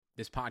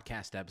This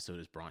podcast episode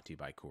is brought to you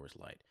by Coors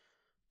Light.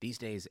 These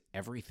days,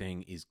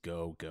 everything is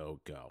go, go,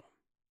 go.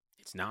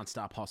 It's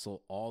nonstop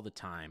hustle all the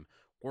time.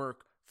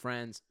 Work,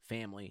 friends,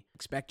 family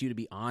expect you to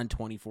be on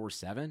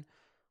 24/7.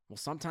 Well,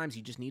 sometimes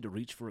you just need to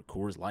reach for a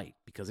Coors Light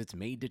because it's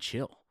made to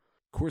chill.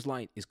 Coors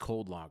Light is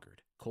cold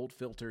lagered, cold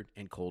filtered,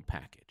 and cold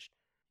packaged.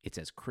 It's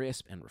as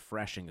crisp and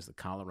refreshing as the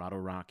Colorado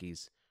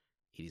Rockies.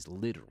 It is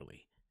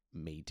literally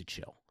made to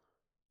chill.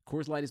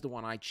 Coors Light is the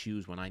one I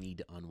choose when I need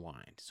to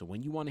unwind. So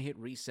when you want to hit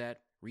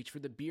reset, reach for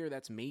the beer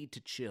that's made to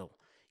chill.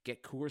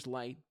 Get Coors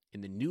Light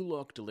in the new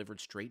look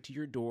delivered straight to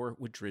your door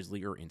with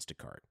Drizzly or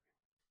Instacart.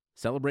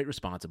 Celebrate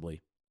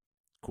responsibly.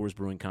 Coors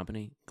Brewing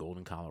Company,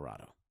 Golden,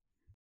 Colorado.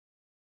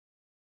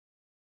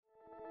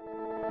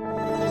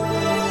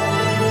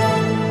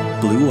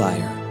 Blue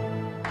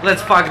Wire.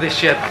 Let's fuck this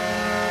shit.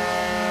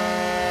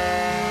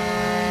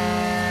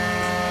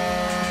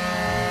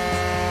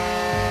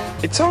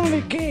 It's only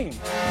a game.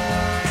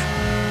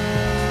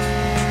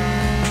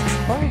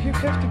 Why you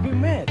have to be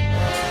mad?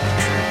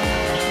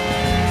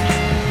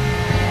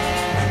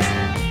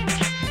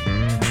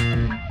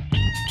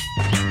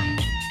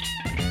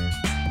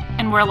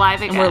 And we're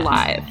live again.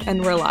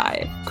 And we're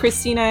live.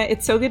 Christina,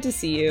 it's so good to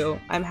see you.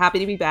 I'm happy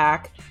to be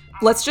back.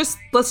 Let's just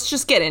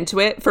get into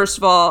it. First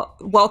of all,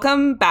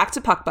 welcome back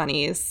to Puck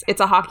Bunnies.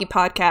 It's a hockey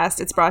podcast.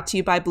 It's brought to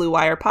you by Blue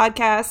Wire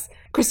Podcasts.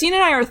 Christina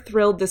and I are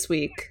thrilled this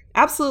week,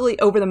 absolutely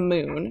over the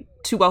moon,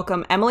 to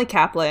welcome Emily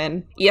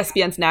Kaplan,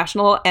 ESPN's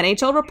national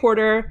NHL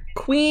reporter,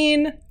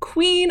 queen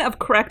of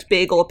correct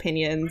bagel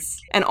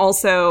opinions, and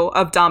also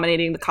of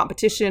dominating the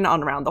competition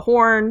on Around the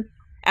Horn.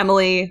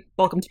 Emily,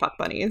 welcome to Puck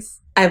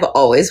Bunnies. I've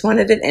always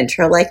wanted an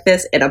intro like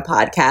this in a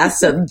podcast,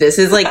 so this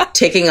is like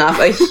ticking off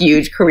a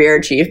huge career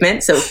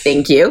achievement, so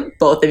thank you,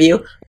 both of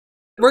you.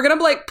 We're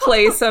gonna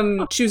play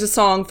some, choose a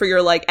song for your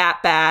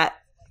at-bat.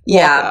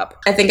 Yeah,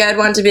 I think I'd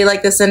want to be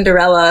like the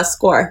Cinderella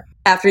score.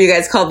 After you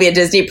guys called me a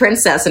Disney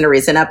princess in a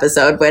recent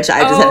episode, which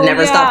I just have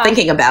never stopped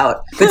thinking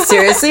about. But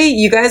seriously,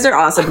 you guys are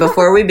awesome.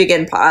 Before we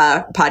begin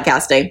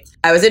podcasting,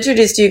 I was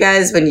introduced to you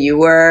guys when you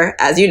were,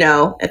 as you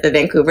know, at the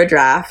Vancouver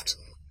Draft.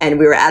 And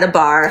we were at a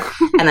bar,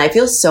 and I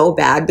feel so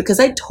bad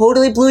because I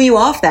totally blew you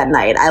off that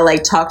night. I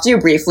talked to you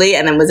briefly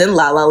and then was in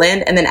La La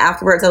Land. And then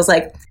afterwards, I was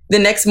like, the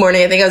next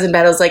morning, I think I was in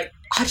bed, I was like,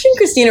 Audrey and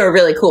Christina are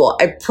really cool.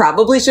 I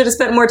probably should have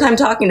spent more time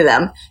talking to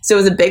them. So it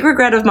was a big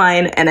regret of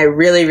mine, and I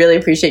really, really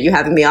appreciate you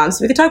having me on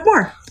so we could talk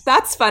more.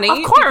 That's funny.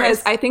 Of course.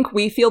 Because I think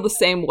we feel the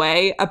same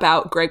way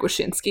about Greg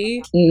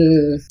Wyshynski.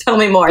 Tell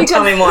me more.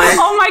 Tell me more.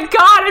 Oh my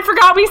God, I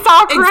forgot we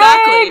saw Greg.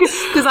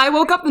 Exactly. Because I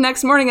woke up the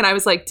next morning and I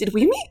was like, did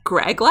we meet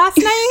Greg last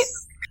night?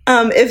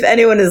 If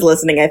anyone is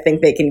listening, I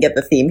think they can get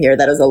the theme here.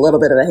 That was a little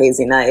bit of a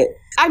hazy night.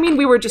 I mean,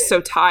 we were just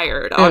so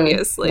tired,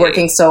 obviously.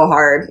 Working so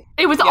hard.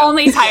 It was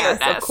only tiredness.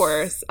 Yes, of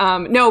course.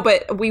 No,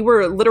 but we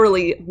were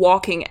literally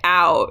walking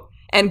out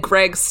and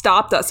Greg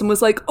stopped us and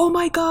was like, oh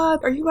my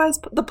God, are you guys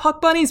the Puck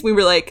Bunnies? We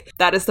were like,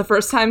 that is the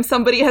first time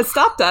somebody has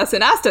stopped us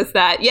and asked us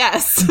that.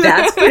 Yes.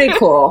 That's pretty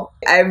cool.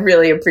 I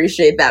really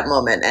appreciate that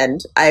moment.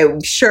 And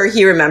I'm sure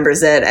he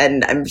remembers it.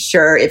 And I'm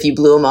sure if you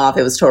blew him off,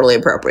 it was totally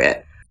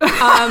appropriate.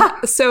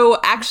 So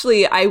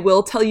actually, I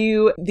will tell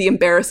you the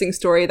embarrassing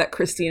story that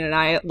Christine and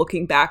I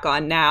looking back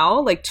on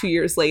now, 2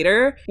 years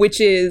later, which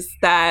is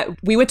that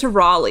we went to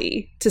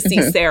Raleigh to see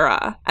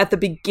Sarah at the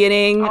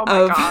beginning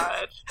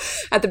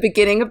at the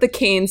beginning of the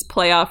Canes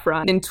playoff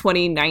run in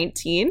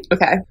 2019.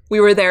 Okay. We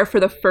were there for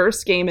the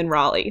first game in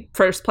Raleigh,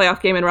 first playoff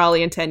game in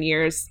Raleigh in 10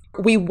 years.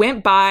 We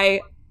went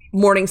by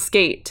morning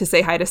skate to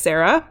say hi to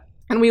Sarah,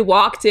 and we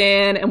walked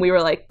in and we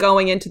were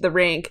going into the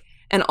rink.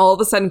 And all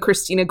of a sudden,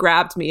 Christina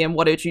grabbed me, and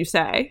what did you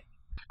say?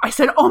 I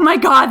said, oh my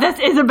God, that's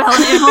Isabel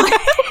and Emily.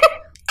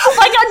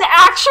 Like an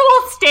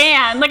actual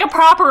stand, like a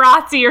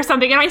paparazzi or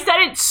something. And I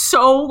said it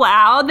so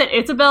loud that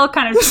Isabel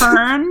kind of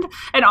turned,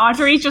 and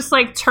Audrey just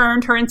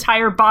turned her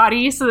entire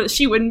body so that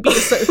she wouldn't be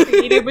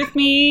associated with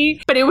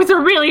me. But it was a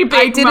really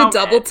big moment. I did a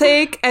double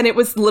take, and it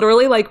was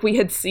literally like we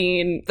had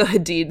seen the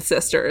Hadid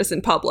sisters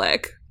in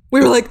public. We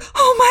were like,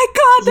 oh my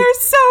God, they're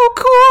so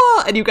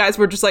cool. And you guys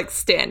were just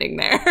standing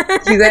there.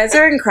 You guys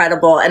are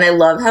incredible. And I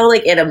love how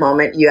in a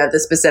moment you have the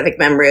specific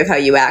memory of how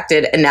you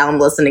acted. And now I'm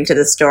listening to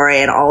the story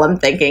and all I'm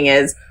thinking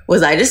is,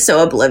 was I just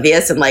so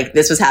oblivious and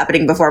this was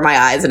happening before my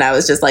eyes and I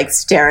was just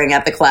staring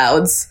at the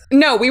clouds?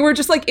 No, we were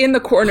just in the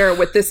corner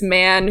with this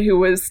man who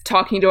was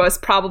talking to us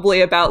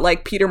probably about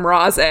Peter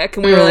Mrazek.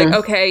 And we were like,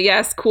 okay,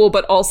 yes, cool.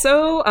 But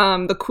also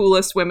the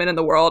coolest women in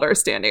the world are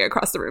standing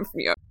across the room from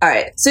you. All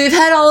right. So you've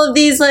had all of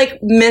these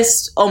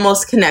missed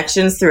almost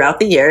connections throughout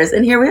the years.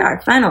 And here we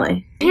are,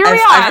 finally.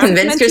 I've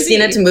convinced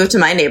Christina to move to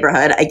my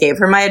neighborhood. I gave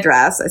her my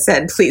address. I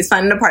said, please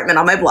find an apartment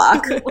on my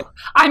block.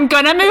 I'm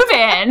gonna move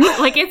in. It's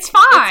fine. It's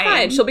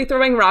fine. She'll be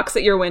throwing rocks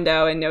at your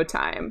window in no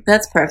time.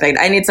 That's perfect.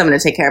 I need someone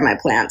to take care of my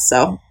plants.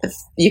 So if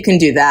you can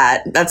do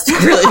that, that's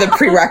really the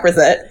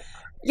prerequisite.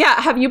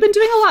 Yeah. Have you been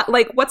doing a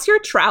lot? What's your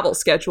travel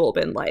schedule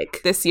been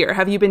like this year?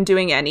 Have you been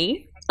doing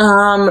any?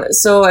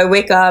 So I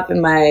wake up in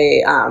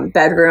my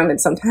bedroom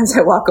and sometimes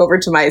I walk over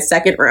to my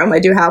second room. I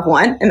do have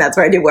one and that's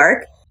where I do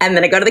work. and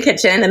then I go to the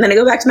kitchen, and then I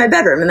go back to my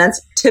bedroom, and that's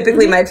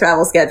typically my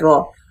travel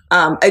schedule.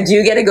 I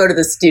do get to go to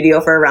the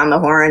studio for Around the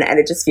Horn, and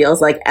it just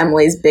feels like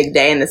Emily's big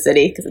day in the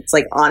city because it's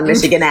like on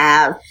Michigan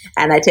Ave,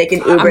 and I take an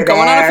Uber I'm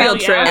going there, on a field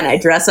trip. and I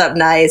dress up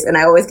nice, and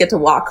I always get to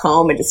walk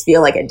home and just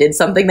feel like I did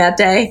something that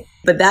day.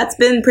 But that's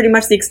been pretty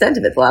much the extent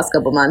of it the last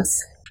couple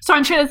months. So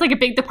I'm sure that's like a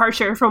big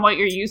departure from what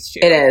you're used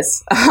to. It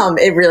is.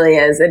 It really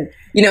is. And,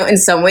 you know, in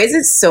some ways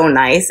it's so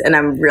nice. And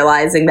I'm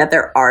realizing that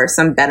there are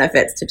some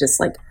benefits to just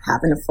like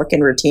having a freaking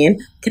routine.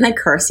 Can I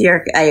curse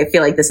here? I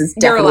feel like this is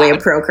definitely a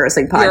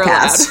pro-cursing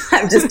podcast.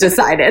 I've just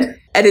decided.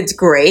 And it's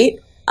great.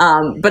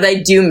 But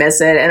I do miss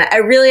it. And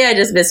I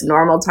just miss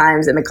normal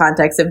times in the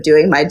context of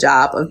doing my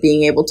job, of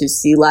being able to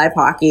see live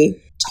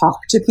hockey, talk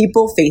to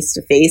people face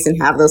to face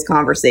and have those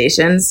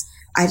conversations.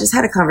 I just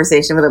had a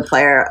conversation with a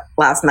player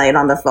last night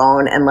on the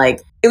phone, and like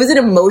it was an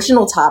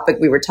emotional topic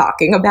we were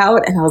talking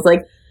about, and I was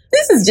like,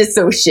 this is just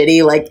so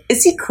shitty. Like,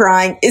 is he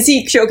crying? Is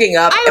he choking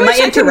up? Am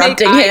I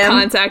interrupting him?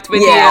 Eye contact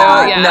with you.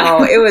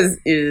 No, it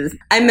was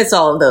I miss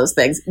all of those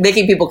things.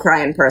 Making people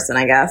cry in person,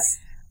 I guess.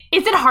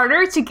 Is it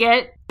harder to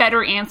get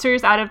better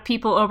answers out of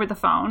people over the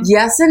phone?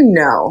 Yes and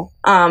no.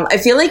 I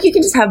feel like you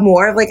can just have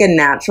more of like a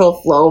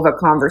natural flow of a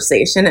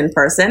conversation in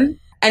person.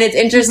 And it's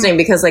interesting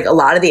because like a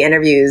lot of the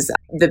interviews,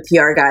 the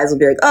PR guys will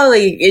be like, oh,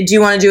 like, do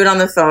you want to do it on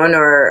the phone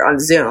or on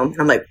Zoom?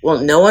 And I'm like, well,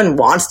 no one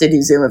wants to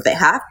do Zoom if they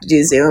have to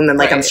do Zoom. And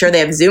like, I'm sure they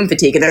have Zoom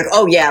fatigue. And they're like,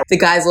 oh yeah, the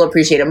guys will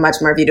appreciate it much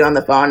more if you do it on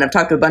the phone. I've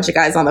talked to a bunch of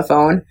guys on the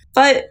phone,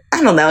 but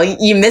I don't know,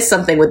 you miss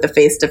something with the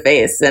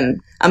face-to-face. And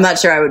I'm not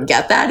sure I would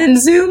get that in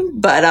Zoom,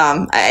 but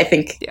I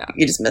think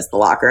you just miss the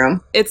locker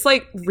room. It's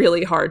like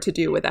really hard to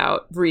do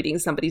without reading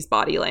somebody's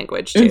body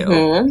language too.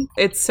 Mm-hmm.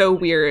 It's so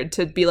weird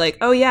to be like,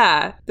 oh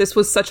yeah, this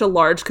was such a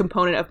large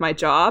component of my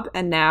job,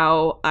 and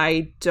now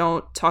I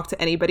don't talk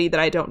to anybody that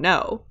I don't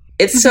know.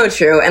 It's so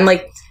true. And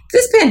like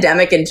this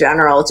pandemic in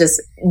general, just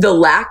the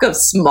lack of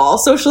small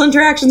social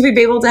interactions we've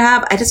been able to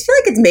have, I just feel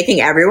like it's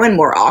making everyone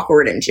more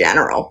awkward in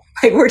general.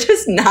 Like we're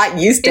just not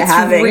used to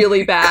having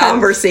really bad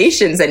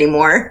conversations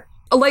anymore.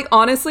 Like,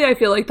 honestly, I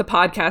feel like the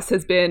podcast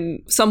has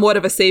been somewhat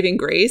of a saving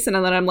grace. And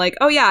then I'm like,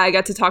 oh, yeah, I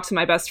get to talk to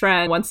my best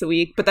friend once a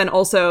week. But then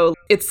also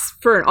it's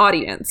for an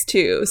audience,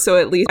 too. So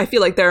at least I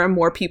feel like there are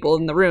more people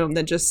in the room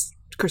than just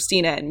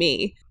Christina and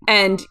me.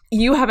 And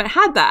you haven't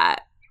had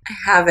that. I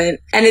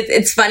haven't. And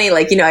it's funny,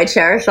 like, you know, I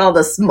cherish all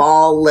the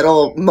small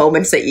little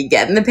moments that you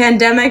get in the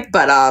pandemic.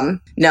 But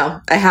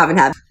no, I haven't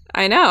had.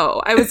 I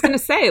know. I was going to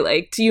say,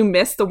 like, do you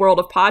miss the world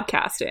of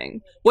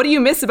podcasting? What do you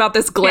miss about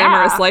this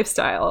glamorous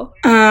lifestyle?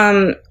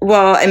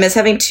 Well, I miss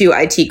having two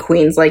IT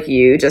queens like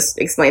you just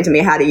explain to me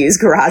how to use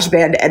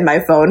GarageBand and my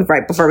phone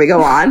right before we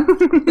go on.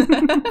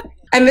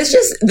 I miss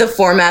just the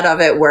format of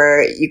it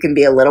where you can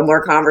be a little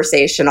more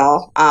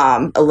conversational,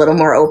 a little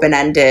more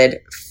open-ended.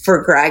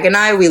 For Greg and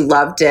I, we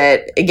loved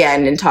it.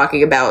 Again, in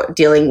talking about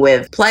dealing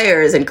with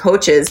players and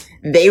coaches,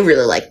 they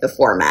really liked the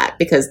format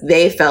because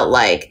they felt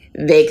like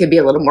they could be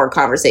a little more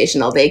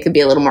conversational. They could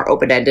be a little more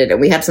open-ended,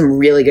 and we had some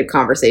really good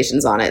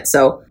conversations on it.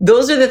 So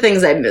those are the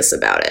things I miss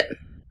about it.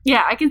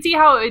 Yeah, I can see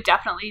how it would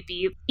definitely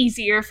be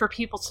easier for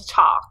people to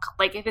talk.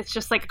 Like, if it's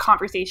just like a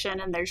conversation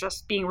and they're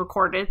just being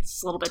recorded,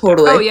 it's a little bit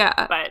totally different. Oh,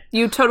 yeah. But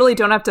you totally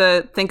don't have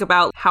to think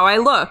about how I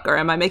look or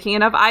am I making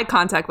enough eye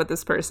contact with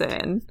this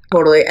person.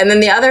 Totally. And then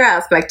the other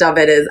aspect of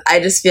it is I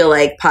just feel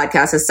like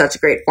podcast is such a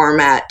great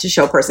format to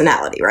show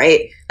personality,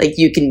 right? Like,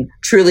 you can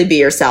truly be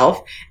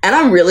yourself. And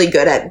I'm really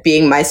good at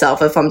being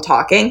myself if I'm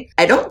talking.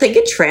 I don't think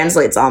it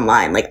translates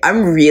online. Like,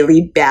 I'm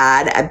really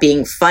bad at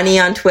being funny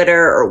on Twitter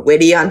or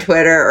witty on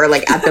Twitter or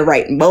like at the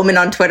right moment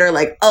on Twitter.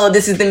 Like, oh,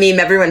 this is the meme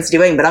everyone's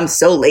doing, but I'm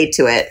so late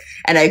to it.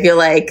 And I feel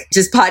like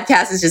just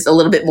podcast is just a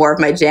little bit more of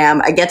my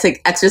jam. I get to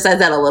exercise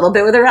that a little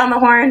bit with Around the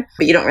Horn,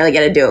 but you don't really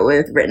get to do it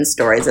with written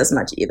stories as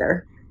much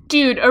either.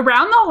 dude,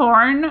 Around the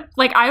Horn,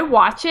 like, I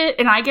watch it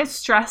and I get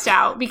stressed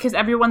out because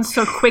everyone's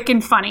so quick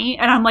and funny.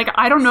 And I'm like,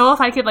 I don't know if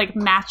I could, like,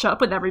 match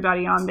up with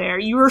everybody on there.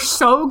 You were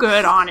so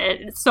good on it.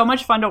 It's so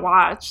much fun to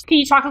watch. Can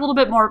you talk a little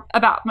bit more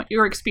about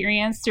your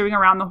experience doing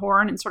Around the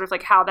Horn and sort of,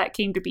 like, how that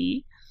came to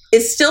be?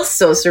 It's still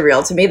so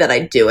surreal to me that I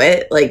do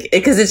it. Like,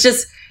 because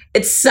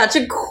it's such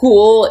a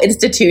cool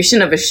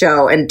institution of a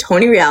show, and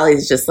Tony Reali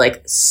is just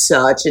like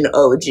such an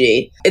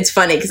OG. It's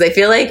funny because I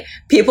feel like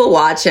people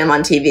watch him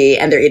on TV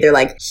and they're either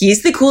like,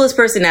 he's the coolest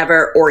person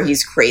ever or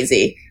he's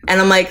crazy.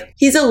 And I'm like,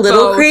 he's a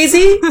little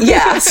crazy,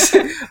 yes,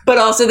 but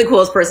also the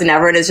coolest person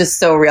ever, and it's just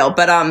so real.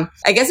 But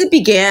I guess it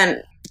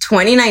began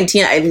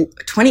 2018, I think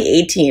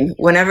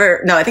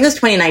it was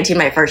 2019,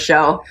 my first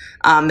show.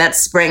 That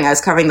spring, I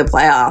was covering the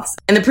playoffs.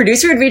 And the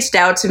producer had reached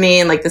out to me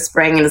in like the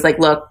spring and was like,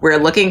 look, we're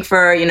looking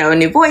for,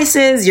 new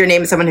voices. Your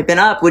name is someone who'd been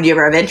up. Would you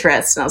ever have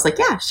interest? And I was like,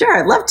 yeah, sure,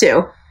 I'd love to.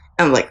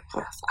 And I'm like, oh,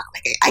 fuck,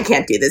 like, I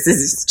can't do this. This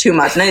is just too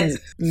much. And I had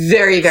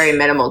very, very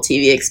minimal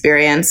TV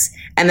experience.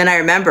 And then I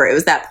remember it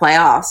was that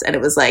playoffs and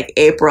it was like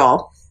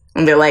April.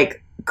 And they're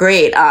like,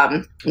 great.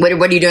 What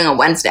are you doing on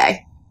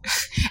Wednesday?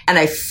 And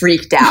I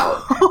freaked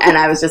out. And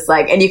I was just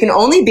like, and you can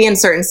only be in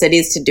certain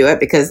cities to do it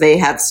because they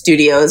have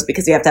studios,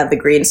 because you have to have the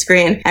green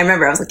screen. I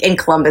remember I was like in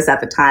Columbus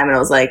at the time and I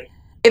was like,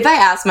 If I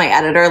asked my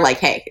editor, like,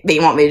 hey, they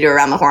want me to do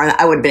Around the Horn,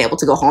 I would have been able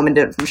to go home and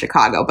do it from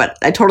Chicago. But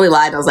I totally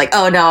lied. I was like,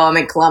 oh, no, I'm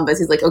in Columbus.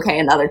 He's like, okay,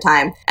 another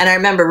time. And I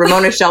remember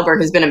Ramona Shelburne,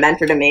 who's been a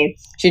mentor to me,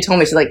 she told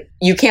me, she's like,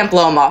 you can't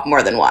blow them off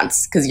more than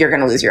once because you're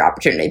going to lose your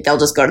opportunity. They'll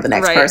just go to the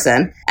next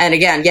person. And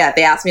again, yeah,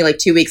 they asked me like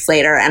 2 weeks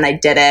later and I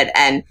did it.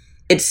 And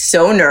it's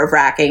so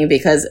nerve-wracking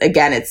because,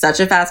 again, it's such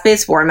a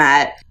fast-paced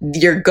format.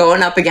 You're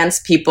going up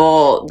against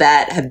people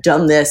that have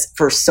done this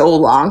for so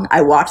long.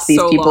 I watched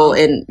these people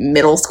in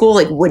middle school.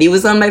 Like, Woody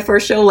was on my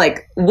first show.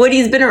 Like,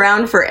 Woody's been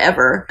around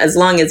forever, as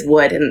long as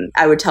Wood. And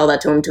I would tell that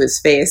to him to his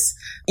face.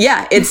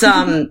 Yeah, it's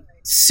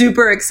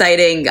super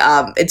exciting.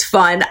 It's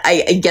fun.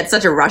 I get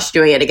such a rush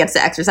doing it. It gets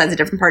to exercise a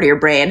different part of your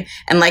brain.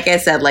 And like I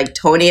said, like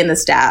Tony and the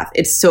staff,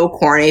 it's so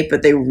corny,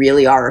 but they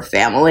really are a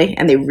family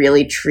and they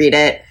really treat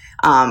it.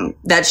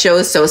 That show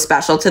is so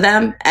special to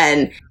them,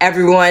 and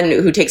everyone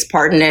who takes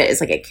part in it is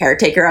like a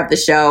caretaker of the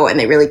show, and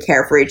they really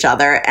care for each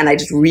other. And I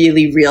just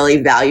really, really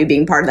value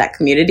being part of that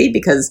community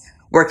because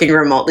working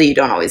remotely, you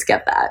don't always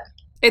get that.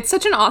 It's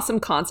such an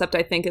awesome concept,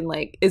 I think, and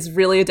like is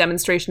really a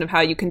demonstration of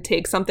how you can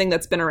take something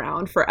that's been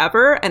around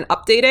forever and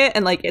update it,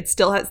 and like it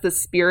still has the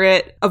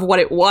spirit of what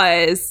it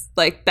was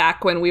like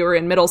back when we were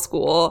in middle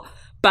school.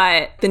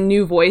 But the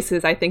new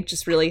voices, I think,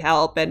 just really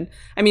help. And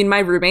I mean, my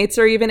roommates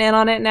are even in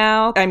on it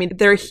now. I mean,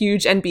 they're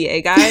huge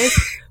NBA guys.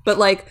 But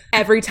like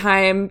every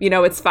time, you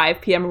know, it's 5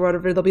 p.m. or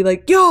whatever, they'll be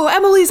like, yo,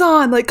 Emily's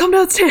on, like, come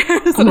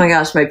downstairs. Oh my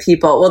gosh, my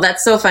people. Well,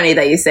 that's so funny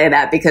that you say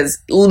that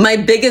because my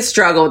biggest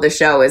struggle with the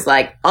show is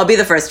like, I'll be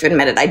the first to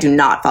admit it. I do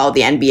not follow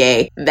the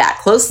NBA that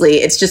closely.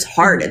 It's just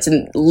hard. It's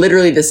in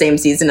literally the same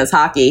season as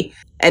hockey.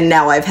 And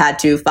now I've had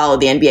to follow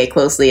the NBA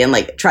closely and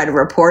like try to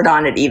report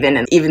on it even.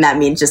 And even that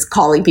means just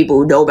calling people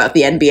who know about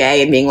the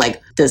NBA and being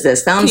like, does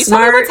this sound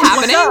smart? What's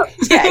happening?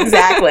 Yeah,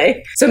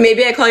 exactly. So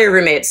maybe I call your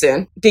roommate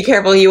soon. Be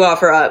careful who you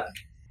offer up.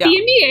 The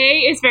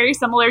NBA is very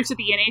similar to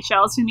the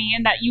NHL to me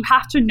in that you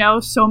have to know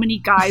so many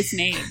guys'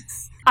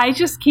 names. I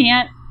just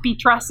can't be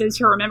trusted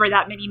to remember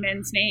that many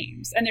men's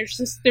names. And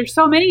there's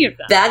so many of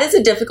them. That is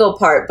a difficult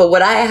part. But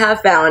what I have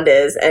found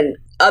is, and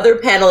other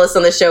panelists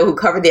on the show who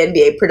cover the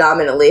NBA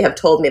predominantly have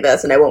told me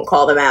this, and I won't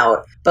call them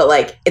out, but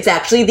like it's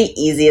actually the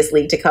easiest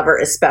league to cover,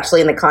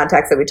 especially in the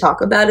context that we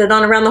talk about it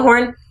on Around the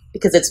Horn,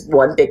 because it's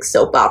one big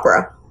soap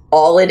opera.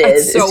 All it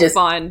is just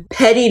fun.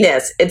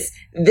 Pettiness. It's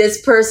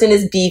this person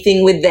is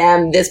beefing with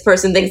them. This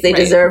person thinks they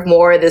deserve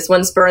more. This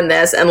one spurned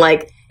this. And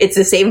like, it's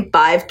the same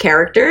 5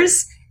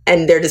 characters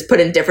and they're just put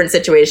in different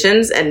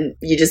situations and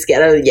you just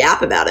get a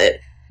yap about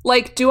it.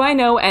 Like, do I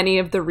know any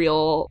of the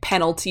real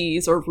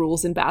penalties or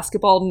rules in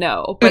basketball?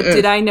 No. But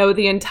did I know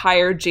the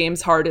entire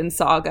James Harden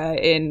saga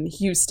in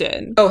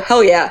Houston? Oh,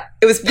 hell yeah.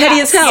 It was petty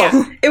as hell.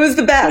 Yeah. It was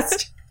the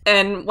best.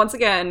 And once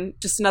again,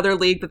 just another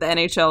league that the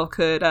NHL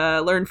could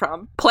learn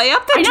from. Play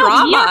up the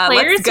drama.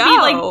 Let's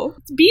go.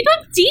 Be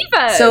the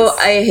divas. So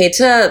I hate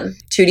to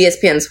toot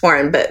ESPN's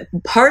horn, but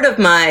part of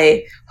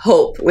my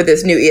hope with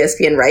this new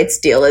ESPN rights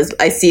deal is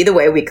I see the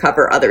way we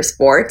cover other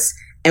sports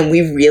and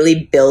we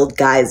really build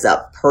guys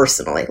up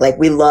personally. Like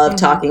we love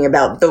talking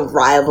about the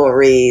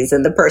rivalries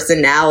and the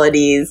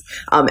personalities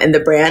and the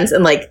brands.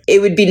 And like it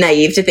would be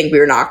naive to think we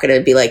were not going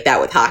to be like that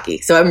with hockey.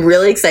 So I'm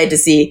really excited to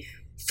see,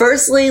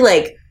 firstly,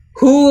 like,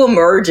 who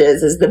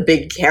emerges as the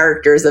big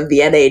characters of the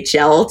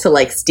NHL to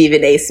like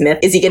Stephen A. Smith?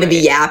 Is he going to be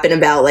yapping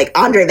about like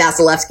Andre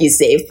Vasilevsky's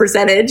save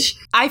percentage?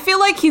 I feel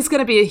like he's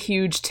going to be a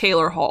huge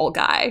Taylor Hall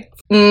guy.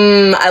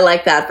 I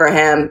like that for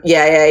him.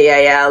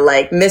 Yeah.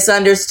 Like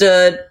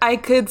misunderstood. I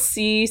could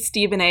see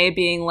Stephen A.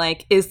 being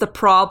like, is the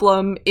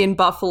problem in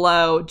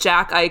Buffalo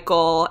Jack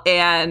Eichel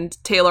and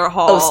Taylor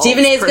Hall? Oh,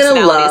 Stephen A. is going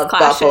to love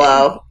clashing.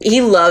 Buffalo.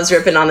 He loves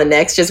ripping on the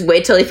Knicks. Just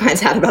wait till he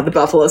finds out about the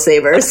Buffalo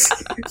Sabres.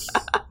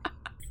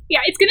 Yeah,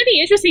 it's going to be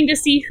interesting to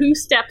see who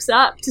steps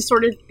up to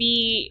sort of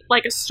be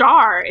like a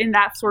star in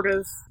that sort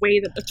of way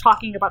that they're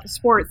talking about the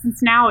sport,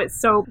 since now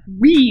it's so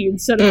we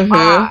instead of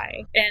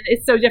I, and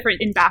it's so different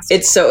in basketball.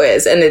 It so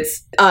is, and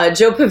it's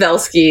Joe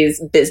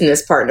Pavelski's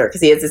business partner,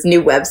 because he has this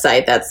new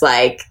website that's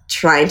like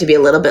trying to be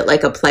a little bit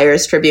like a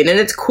Players Tribune, and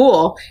it's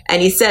cool,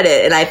 and he said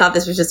it, and I thought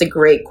this was just a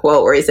great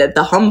quote where he said,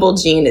 the humble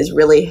gene is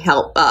really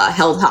held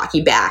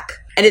hockey back.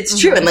 And it's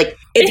true. And like,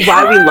 it's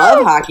why we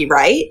love hockey,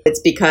 right? It's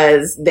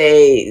because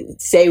they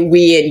say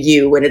we and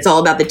you, and it's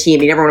all about the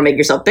team. You never want to make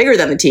yourself bigger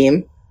than the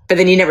team, but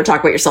then you never talk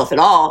about yourself at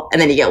all.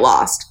 And then you get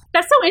lost.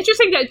 That's so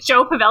interesting that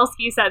Joe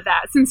Pavelski said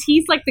that, since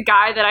he's like the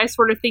guy that I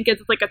sort of think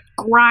is like a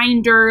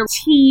grinder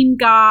team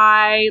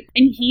guy.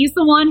 And he's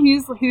the one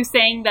who's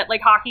saying that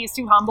like hockey is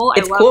too humble.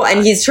 It's cool. That.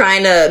 And he's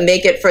trying to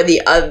make it for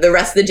the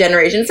rest of the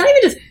generation. It's not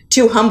even just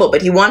too humble,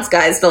 but he wants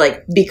guys to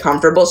like be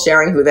comfortable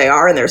sharing who they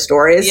are and their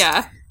stories.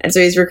 Yeah. And so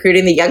he's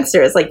recruiting the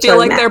youngsters. Like, feel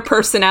like their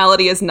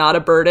personality is not a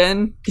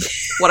burden.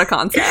 What a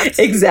concept.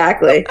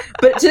 Exactly.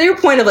 But to your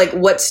point of like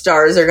what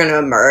stars are going to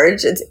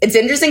emerge, it's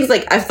interesting because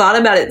like I've thought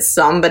about it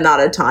some, but not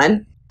a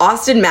ton.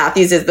 Austin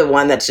Matthews is the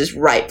one that's just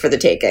ripe for the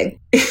taking.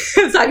 I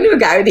was talking to a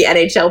guy with the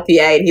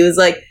NHLPA, and he was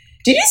like,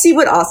 Did you see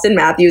what Austin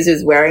Matthews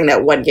was wearing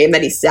that one game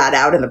that he sat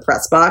out in the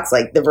press box?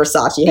 Like the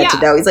Versace head to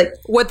toe. He's like,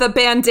 with the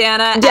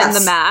bandana Yes. and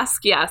the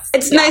mask. Yes.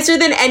 it's nicer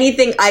than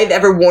anything I've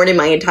ever worn in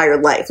my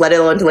entire life, let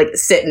alone to like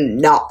sit and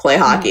not play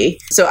hockey.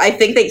 So I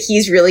think that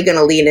he's really going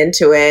to lean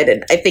into it.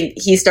 And I think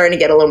he's starting to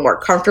get a little more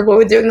comfortable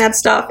with doing that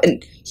stuff.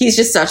 And he's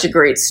just such a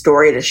great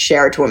story to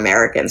share to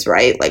Americans,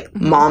 right? Like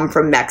mom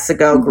from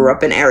Mexico, grew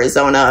up in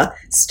Arizona,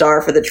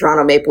 star for the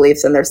Toronto Maple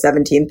Leafs and their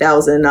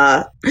 17,000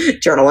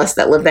 journalists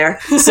that live there.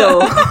 So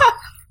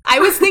I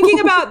was thinking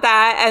about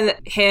that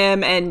and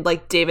him, and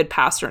like David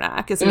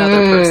Pasternak is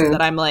another person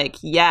that I'm like,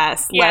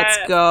 yes, let's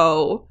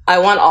go. I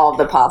want all of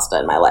the pasta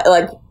in my life,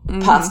 like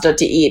pasta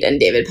to eat, and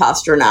David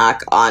Pasternak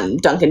on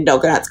Dunkin'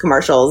 Donuts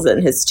commercials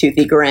and his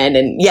toothy grin.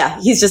 And yeah,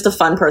 he's just a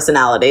fun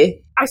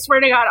personality. I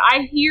swear to God,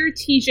 I hear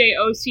TJ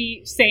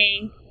Oshie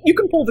saying, "You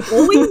can pull the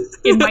goalie"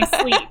 in my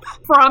sleep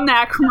from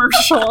that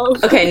commercial.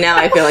 Okay, now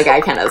I feel like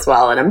I can as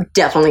well, and I'm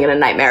definitely going to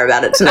nightmare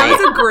about it That tonight.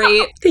 was a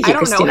great, Thank you, I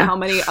don't Christina. know how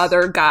many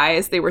other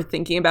guys they were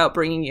thinking about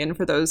bringing in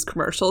for those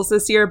commercials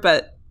this year,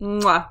 but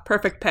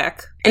perfect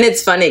pick. And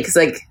it's funny because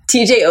like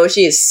TJ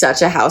Oshie is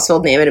such a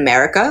household name in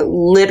America,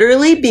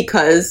 literally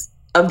because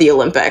of the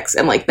Olympics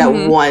and like that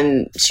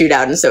one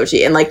shootout in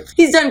Sochi. And like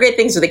he's done great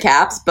things with the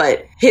Caps,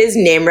 but his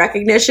name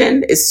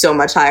recognition is so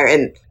much higher.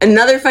 And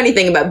another funny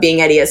thing about being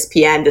at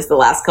ESPN just the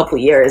last couple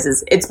of years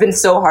is it's been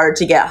so hard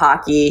to get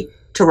hockey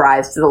to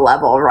rise to the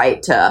level,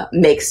 right, to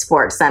make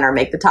Sports Center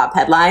make the top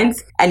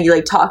headlines. And you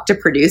like talk to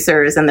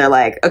producers and they're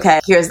like, okay,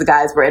 here's the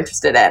guys we're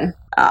interested in.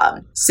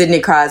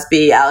 Sidney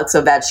Crosby, Alex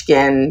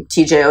Ovechkin,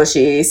 TJ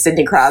Oshie,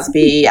 Sidney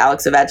Crosby,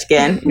 Alex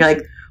Ovechkin. And you're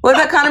like, what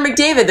about Connor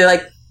McDavid? They're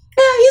like,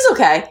 yeah, he's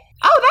okay.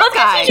 Oh,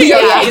 that guy.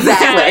 Yeah,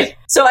 exactly.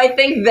 So I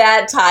think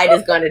that tide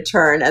is going to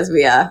turn as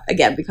we,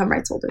 again, become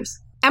rights holders.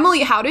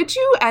 Emily, how did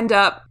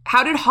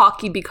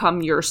hockey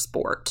become your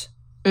sport?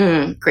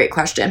 Great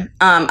question.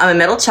 I'm a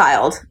middle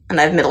child, and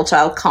I have middle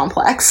child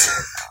complex.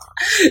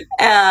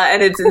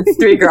 And it's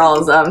three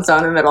girls, so I'm in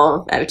the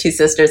middle. I have two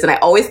sisters, and I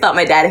always thought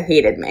my dad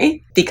hated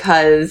me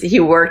because he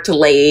worked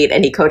late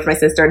and he coached my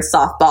sister in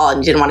softball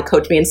and he didn't want to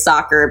coach me in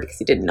soccer because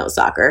he didn't know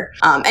soccer.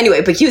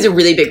 Anyway, but he was a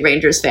really big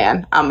Rangers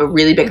fan. I'm a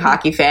really big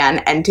hockey fan,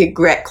 and to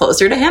get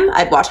closer to him,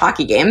 I'd watch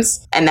hockey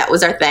games, and that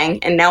was our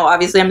thing. And now,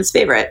 obviously, I'm his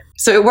favorite.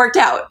 So it worked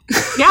out.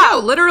 Yeah,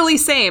 literally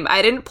same.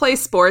 I didn't play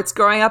sports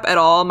growing up at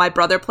all. My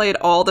brother played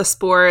all the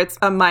sports.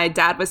 My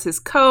dad was his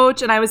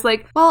coach. And I was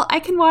like, well, I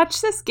can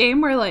watch this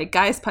game where like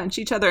guys punch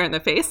each other in the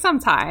face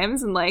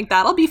sometimes. And like,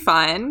 that'll be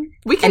fun.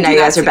 We can And now do you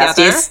that guys are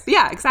together. besties?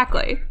 Yeah,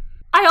 exactly.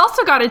 I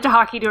also got into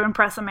hockey to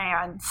impress a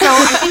man. So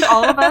I think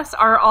all of us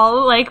are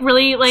all like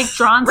really like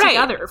drawn Right.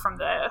 together from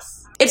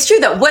this. It's true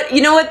though.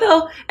 You know what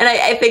though? And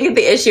I think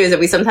the issue is that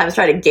we sometimes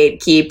try to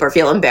gatekeep or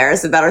feel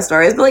embarrassed about our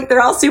stories, but like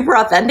they're all super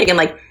authentic, and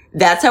like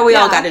that's how we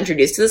all got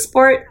introduced to the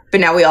sport, but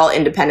now we all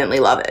independently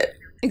love it.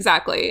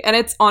 Exactly. And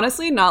it's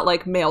honestly not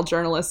like male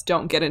journalists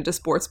don't get into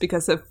sports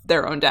because of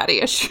their own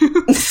daddy issues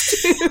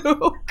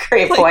too.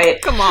 Great Like,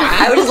 point. come on.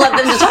 I would just love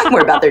them to talk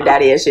more about their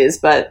daddy issues,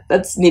 but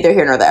that's neither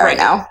here nor there right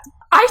now.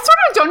 I sort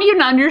of don't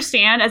even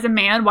understand as a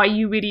man why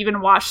you would even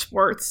watch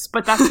sports,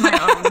 but that's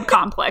my own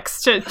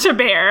complex to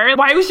bear.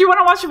 Why would you want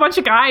to watch a bunch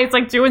of guys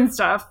like doing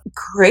stuff?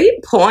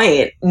 Great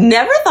point.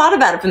 Never thought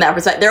about it from that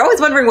perspective. They're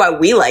always wondering why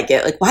we like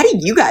it. Like, why do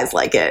you guys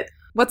like it?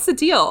 What's the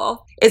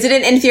deal? Is it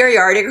an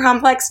inferiority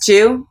complex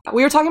too?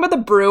 We were talking about the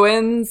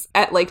Bruins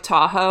at Lake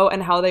Tahoe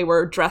and how they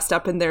were dressed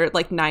up in their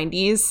like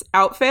 90s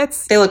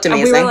outfits. They looked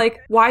amazing. And we were like,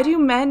 why do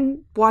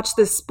men watch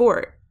this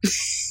sport?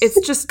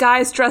 It's just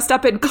guys dressed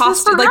up in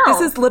costumes. Like,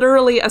 this is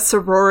literally a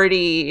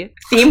sorority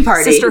theme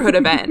party, sisterhood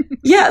event.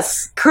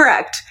 Yes,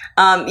 correct.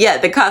 Yeah,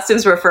 the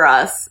costumes were for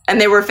us, and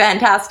they were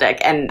fantastic.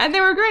 And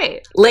they were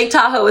great. Lake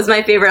Tahoe was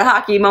my favorite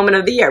hockey moment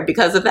of the year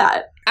because of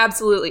that.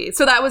 Absolutely.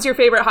 So that was your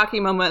favorite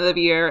hockey moment of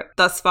the year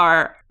thus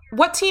far.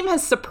 What team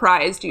has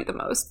surprised you the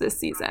most this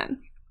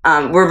season?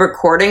 We're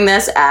recording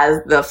this as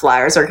the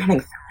Flyers are getting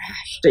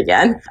thrashed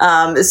again.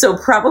 So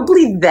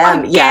probably them.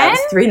 Again? Yeah,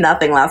 it's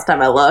 3-0 last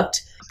time I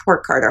looked. Poor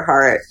Carter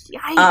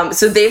Hart.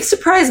 So they've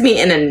surprised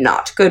me in a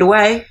not good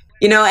way,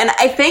 you know, and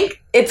I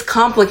think it's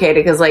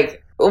complicated because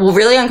like,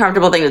 really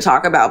uncomfortable thing to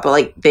talk about, but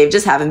like they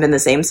just haven't been the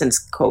same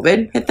since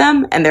COVID hit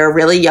them, and they're a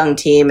really young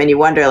team, and you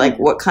wonder like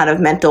what kind of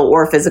mental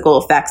or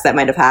physical effects that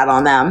might have had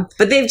on them.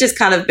 But they've just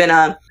kind of been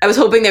I was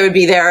hoping they would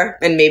be there,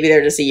 and maybe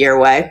they're just a year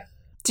away.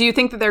 Do you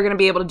think that they're going to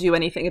be able to do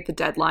anything at the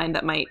deadline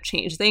that might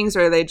change things,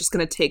 or are they just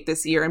going to take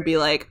this year and be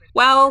like,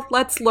 well,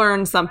 let's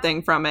learn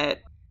something from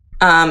it?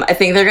 I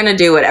think they're going to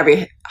do what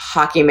every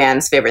hockey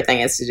man's favorite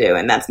thing is to do,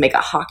 and that's make a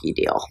hockey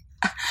deal.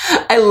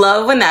 I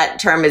love when that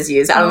term is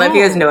used. I don't know if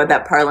you guys know what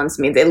that parlance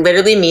means. It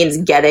literally means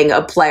getting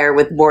a player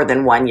with more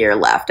than 1 year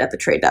left at the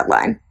trade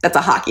deadline. That's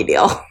a hockey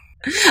deal.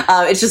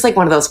 It's just like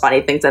one of those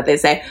funny things that they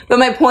say. But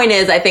my point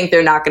is, I think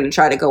they're not going to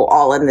try to go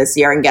all in this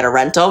year and get a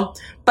rental.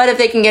 But if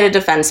they can get a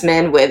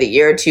defenseman with a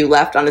year or two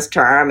left on his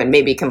term and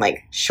maybe can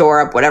like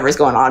shore up whatever's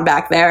going on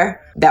back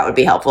there, that would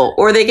be helpful.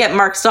 Or they get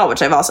Mark Stahl,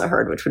 which I've also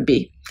heard, which would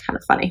be kind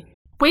of funny.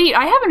 Wait,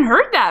 I haven't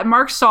heard that.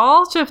 Mark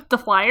Stahl to the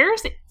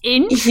Flyers?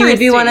 Interesting. He would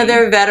be one of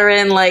their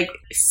veteran, like,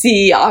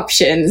 C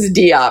options,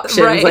 D options.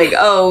 Right. Like,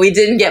 oh, we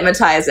didn't get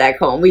Matthias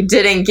Ekholm. We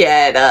didn't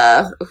get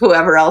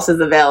whoever else is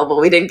available.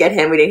 We didn't get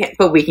him.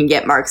 But we can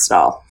get Mark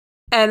Stahl.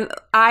 And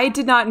I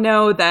did not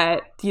know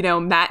that,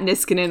 Matt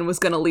Niskanen was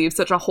going to leave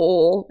such a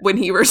hole when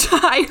he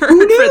retired for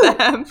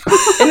them.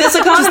 In this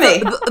economy.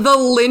 the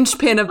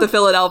linchpin of the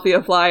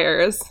Philadelphia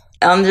Flyers.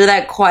 Under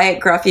that quiet,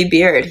 gruffy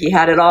beard, he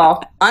had it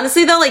all.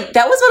 Honestly, though, like,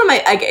 that was one of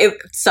my... Like, it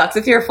sucks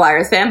if you're a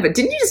Flyers fan, but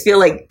didn't you just feel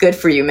like, good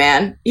for you,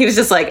 man? He was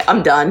just like,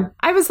 I'm done.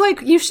 I was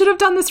like, you should have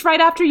done this right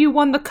after you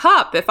won the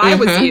cup, if I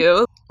was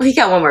you. Well, he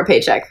got one more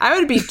paycheck. I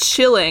would be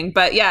chilling,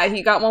 but yeah,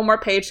 he got one more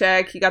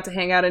paycheck. He got to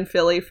hang out in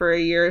Philly for a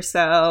year or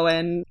so,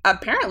 and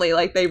apparently,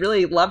 like, they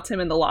really loved him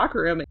in the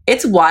locker room.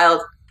 It's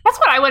wild. That's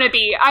what I want to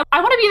be.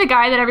 I want to be the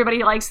guy that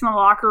everybody likes in the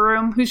locker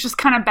room who's just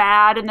kind of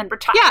bad and then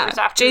retires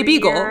after Jay a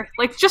Beagle. year.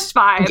 Like, just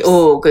vibes.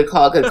 Oh, good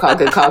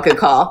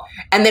call.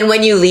 And then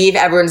when you leave,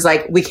 everyone's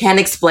like, we can't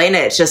explain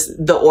it. It's just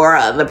the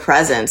aura, the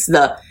presence,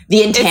 the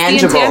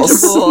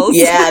intangibles.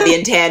 Yeah, the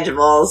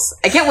intangibles.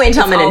 I can't wait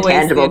until I'm an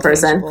intangible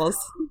person.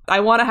 I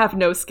want to have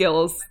no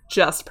skills,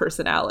 just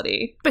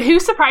personality. But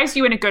who surprised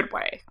you in a good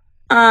way?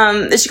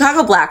 The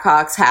Chicago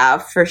Blackhawks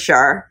have, for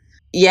sure.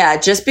 Yeah,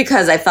 just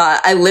because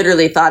I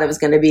literally thought it was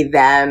going to be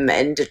them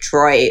and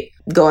Detroit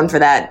going for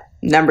that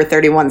number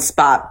 31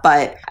 spot.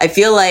 But I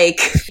feel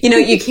like,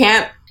 you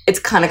can't, it's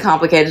kind of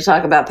complicated to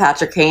talk about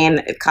Patrick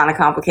Kane. It's kind of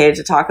complicated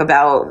to talk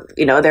about,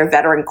 their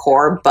veteran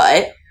core,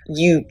 but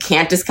you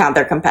can't discount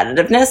their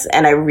competitiveness.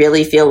 And I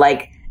really feel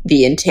like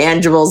the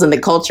intangibles and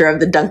the culture of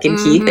the Duncan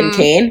Keith and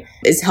Kane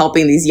is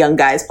helping these young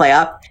guys play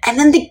up. And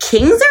then the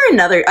Kings are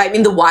another, I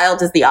mean, the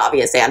Wild is the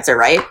obvious answer,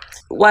 right?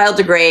 Wild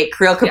are great.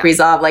 Kirill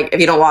Kaprizov, like,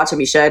 if you don't watch him,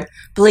 you should.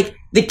 But, like,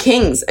 the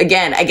Kings,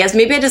 again, I guess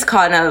maybe I just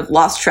kind of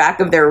lost track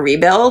of their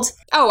rebuild.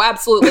 Oh,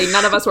 absolutely.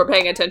 None of us were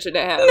paying attention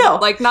to him. No.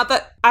 Like, not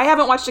that... I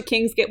haven't watched a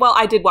Kings game. Well,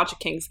 I did watch a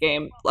Kings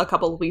game a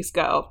couple of weeks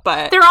ago,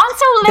 but... They're on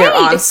so late. They're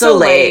on It's so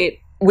late.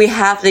 We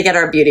have to get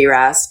our beauty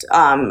rest.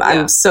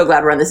 I'm so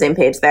glad we're on the same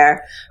page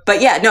there.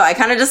 But yeah, no, I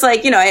kind of just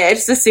like, I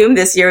just assumed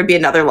this year would be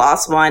another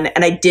lost one.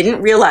 And I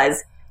didn't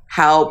realize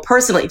how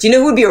personally... Do you know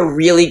who would be a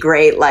really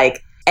great,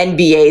 like,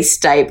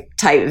 NBA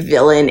type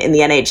villain in the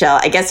NHL?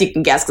 I guess you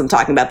can guess because I'm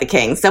talking about the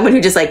Kings. Someone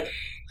who just like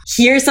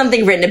hears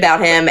something written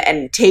about him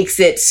and takes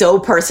it so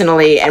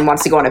personally and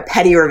wants to go on a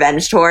petty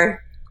revenge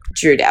tour.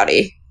 Drew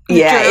Doughty.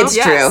 Yeah, Drew? it's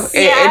Yes.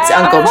 Drew. It's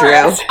Uncle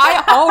Drew.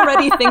 I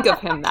already think of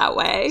him that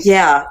way.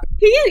 Yeah,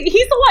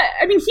 He's the one.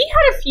 I mean, he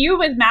had a feud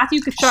with Matthew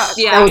Tkachuk.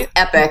 Yeah. that was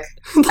epic.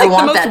 Like I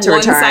want the that most to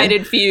return.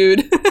 one-sided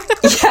feud.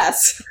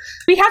 Yes.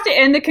 We have to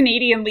end the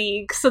Canadian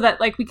League so that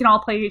like we can all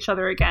play each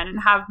other again and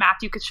have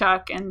Matthew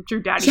Tkachuk and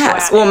Drew Doughty.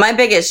 Yes. go at Well, it. my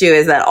big issue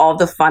is that all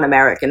the fun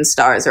American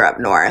stars are up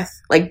north.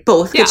 Like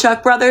both Yeah.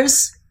 Tkachuk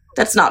brothers.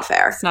 That's not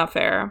fair. It's not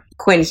fair.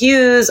 Quinn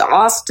Hughes,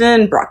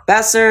 Austin, Brock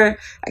Besser.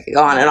 I could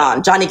go on and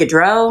on. Johnny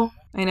Gaudreau.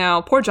 I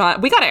know. Poor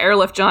John. We got to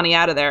airlift Johnny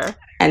out of there.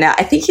 And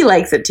I think he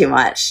likes it too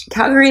much.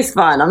 Calgary's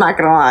fun. I'm not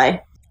going to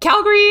lie.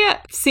 Calgary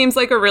seems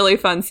like a really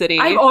fun city.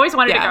 I've always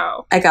wanted to Yeah.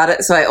 go. I got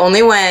it. So I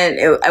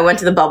went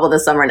to the bubble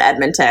this summer in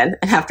Edmonton.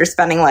 And after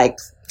spending like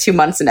 2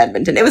 months in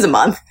Edmonton, it was a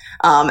month.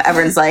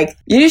 Everyone's like,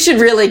 you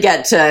should really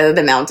get to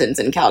the mountains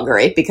in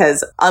Calgary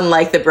because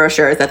unlike the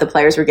brochures that the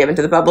players were given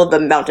to the bubble, the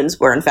mountains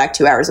were in fact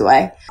 2 hours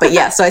away. But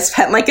yeah, so I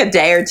spent like a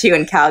day or two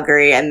in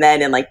Calgary and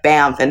then in like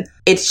Banff, and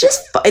it's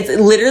just, it's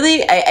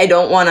literally, I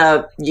don't want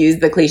to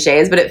use the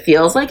cliches, but it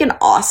feels like an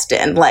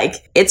Austin.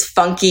 Like it's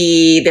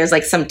funky. There's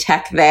like some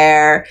tech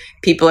there.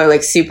 People are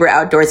like super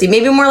outdoorsy,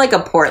 maybe more like a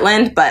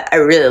Portland, but I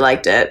really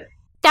liked it.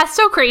 That's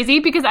so crazy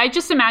because I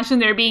just imagine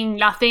there being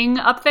nothing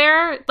up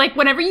there. Like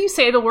whenever you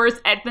say the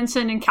words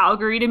Edmonton and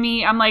Calgary to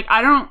me, I'm like,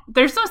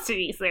 there's no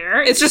cities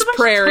there. It's just a bunch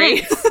of prairie.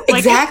 tents. Like,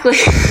 Exactly.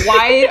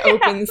 Wide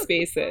open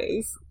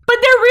spaces. But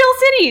they're real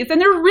cities and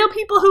there are real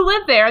people who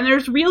live there and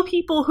there's real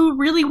people who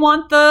really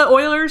want the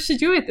Oilers to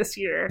do it this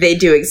year. They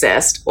do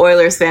exist.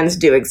 Oilers fans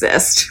do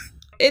exist.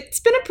 It's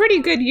been a pretty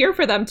good year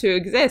for them to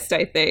exist,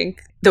 I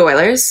think. The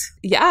Oilers?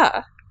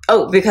 Yeah.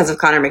 Oh, because of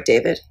Connor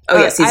McDavid. Oh,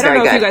 yes, he's I don't very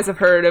know good. if you guys have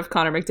heard of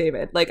Connor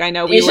McDavid. Like, I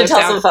know we You should live tell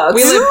down. some folks.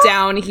 We live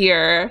down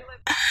here.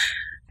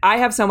 I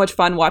have so much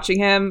fun watching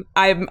him.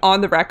 I'm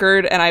on the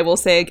record, and I will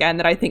say again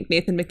that I think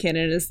Nathan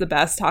McKinnon is the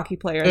best hockey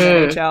player in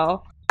the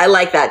NHL. I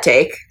like that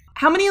take.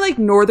 How many like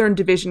Northern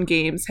Division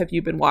games have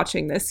you been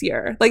watching this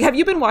year? Like, have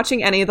you been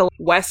watching any of the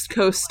West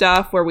Coast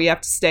stuff where we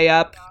have to stay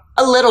up?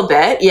 A little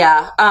bit,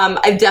 yeah.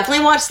 I've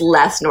definitely watched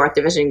less North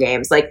Division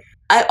games. Like,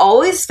 I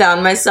always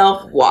found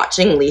myself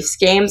watching Leafs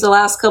games the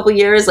last couple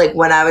years. Like,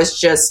 when I was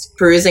just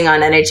cruising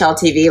on NHL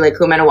TV, like,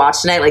 who am I to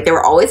watch tonight? Like, they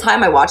were always high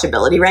in my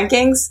watchability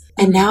rankings.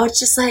 And now it's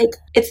just like,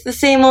 it's the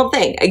same old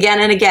thing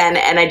again and again.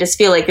 And I just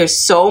feel like there's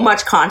so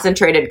much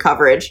concentrated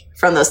coverage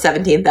from those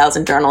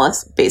 17,000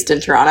 journalists based in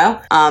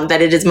Toronto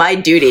that it is my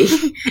duty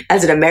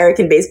as an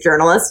American-based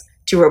journalist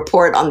to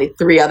report on the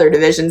 3 other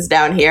divisions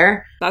down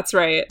here. That's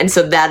right. And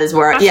so that is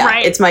where, That's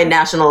right. it's my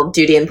national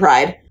duty and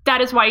pride.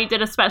 That is why you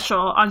did a special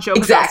on Joe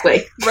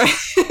Exactly. Right.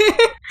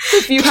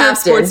 The future of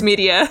Captain. sports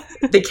media.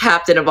 The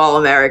captain of all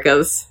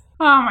Americas.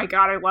 Oh my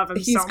God, I love him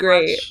He's so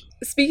great. much.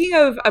 Speaking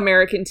of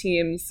American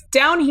teams,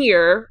 down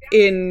here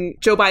in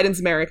Joe Biden's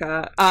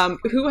America,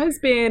 who has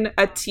been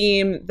a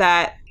team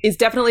that is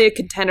definitely a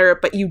contender,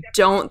 but you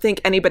don't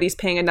think anybody's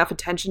paying enough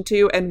attention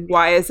to, and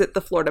why is it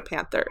the Florida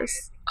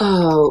Panthers?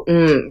 Oh,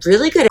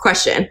 really good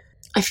question.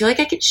 I feel like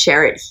I could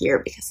share it here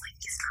because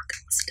he's not going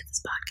to listen to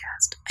this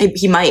podcast.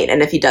 He might,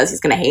 and if he does, he's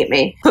going to hate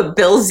me. But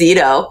Bill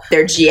Zito,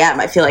 their GM,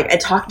 I feel like I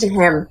talked to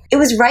him. It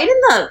was right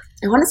in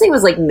I want to say it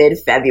was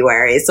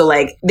mid-February. So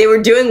they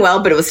were doing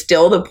well, but it was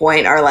still the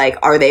point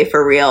are they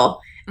for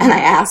real? And I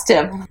asked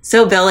him,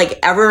 so Bill,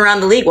 everyone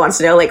around the league wants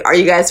to know, are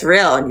you guys for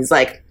real? And he's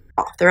like,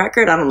 off the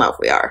record, I don't know if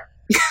we are.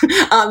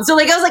 I was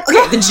like,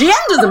 okay, the GM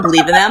doesn't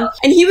believe in them.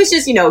 And he was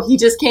just, he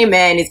just came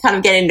in, he's kind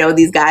of getting to know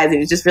these guys, and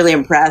he's just really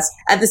impressed.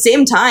 At the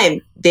same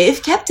time,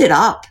 they've kept it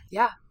up.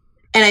 Yeah.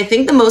 And I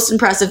think the most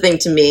impressive thing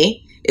to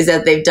me is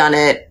that they've done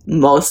it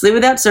mostly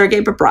without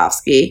Sergei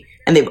Bobrovsky,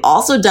 and they've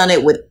also done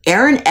it with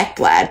Aaron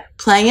Ekblad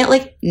playing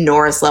at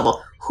Norris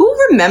level. Who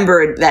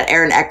remembered that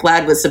Aaron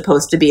Ekblad was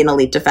supposed to be an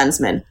elite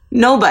defenseman?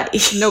 Nobody.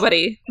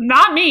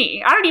 Not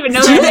me. I don't even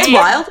know Dude, that that's name.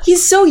 wild.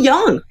 He's so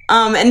young.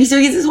 And so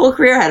he's his whole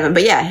career ahead of him.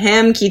 But yeah,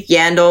 him, Keith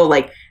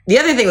Yandel, the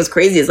other thing was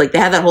crazy is they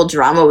had that whole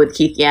drama with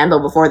Keith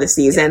Yandel before the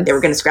season. They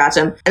were going to scratch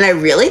him. And I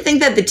really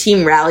think that the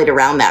team rallied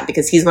around that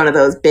because he's one of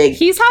those big,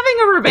 he's having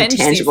a revenge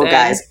intangible season.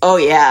 guys. Oh,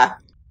 yeah.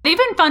 They've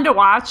been fun to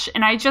watch,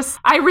 and I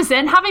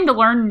resent having to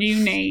learn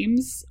new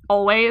names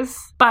always,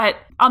 but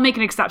I'll make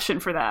an exception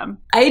for them.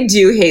 I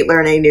do hate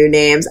learning new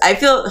names. I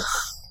feel...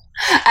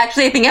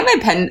 Actually, I think at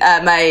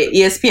my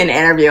ESPN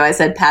interview, I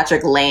said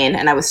Patrick Lane,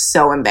 and I was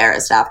so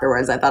embarrassed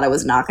afterwards. I thought I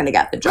was not going to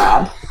get the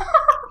job.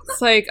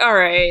 It's all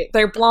right,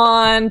 they're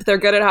blonde, they're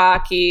good at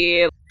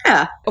hockey.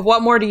 Yeah.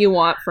 What more do you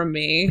want from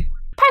me?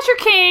 Patrick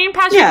Kane,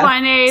 Patrick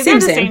Laine, they're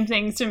the same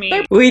things to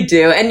me. We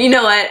do. And you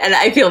know what? And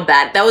I feel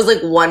bad. That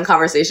was one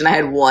conversation I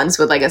had once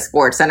with a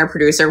Sports Center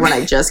producer when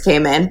I just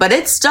came in, but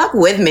it stuck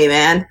with me,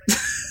 man.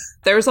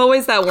 There's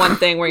always that one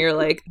thing where you're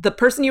the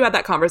person you had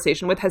that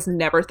conversation with has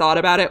never thought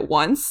about it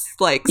once,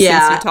 since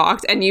you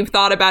talked, and you've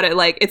thought about it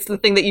it's the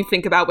thing that you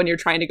think about when you're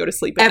trying to go to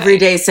sleep at every night.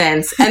 day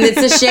since. And it's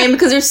a shame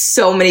because there's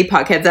so many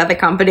puckheads at the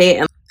company.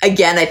 And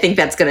again, I think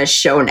that's going to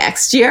show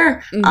next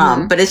year.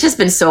 Mm-hmm. But it's just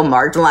been so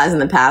marginalized in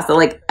the past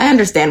that I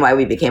understand why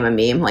we became a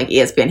meme.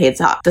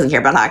 ESPN doesn't care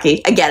about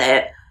hockey. I get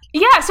it.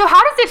 Yeah, so how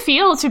does it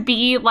feel to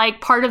be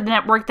part of the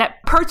network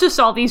that purchased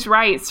all these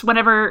rights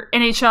whenever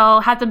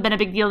NHL hasn't been a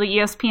big deal to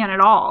ESPN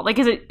at all?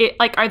 Is it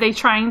are they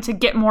trying to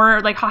get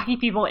more hockey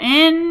people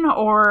in,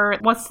 or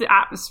what's the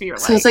atmosphere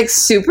like? So it's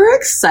super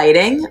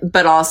exciting,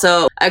 but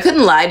also I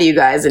couldn't lie to you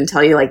guys and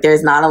tell you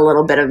there's not a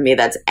little bit of me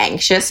that's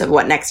anxious of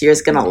what next year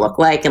is going to look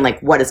like and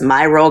what is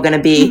my role going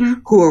to be? Mm-hmm.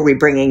 Who are we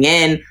bringing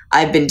in?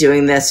 I've been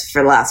doing this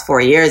for the last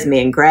 4 years,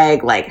 me and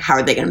Greg. How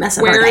are they going to mess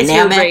up our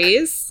dynamic? Where is your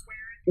raise?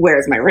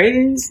 Where's my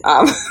ratings?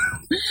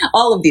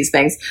 All of these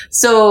things.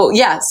 So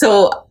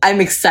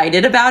I'm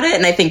excited about it.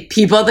 And I think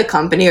people at the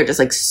company are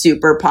just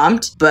super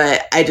pumped,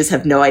 but I just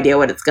have no idea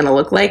what it's going to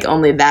look like.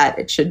 Only that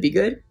it should be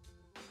good.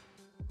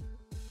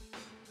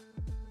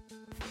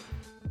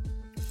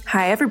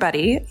 Hi,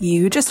 everybody.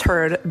 You just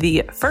heard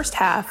the first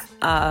half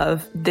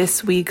of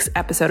this week's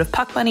episode of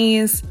Puck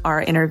Bunnies,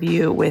 our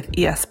interview with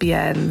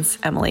ESPN's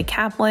Emily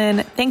Kaplan.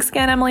 Thanks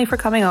again, Emily, for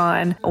coming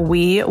on.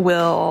 We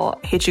will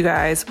hit you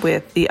guys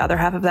with the other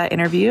half of that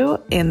interview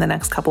in the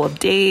next couple of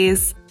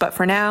days. But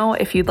for now,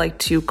 if you'd like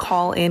to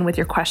call in with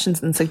your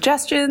questions and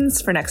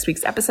suggestions for next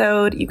week's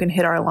episode, you can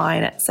hit our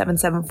line at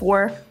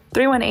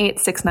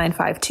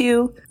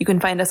 774-318-6952. You can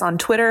find us on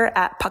Twitter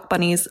at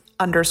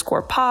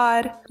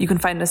puckbunnies_pod. You can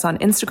find us on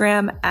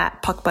Instagram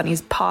at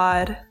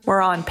puckbunniespod. We're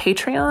on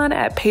Patreon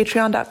at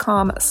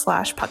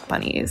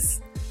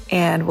patreon.com/puckbunnies.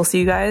 And we'll see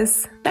you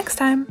guys next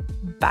time.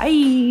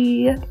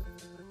 Bye.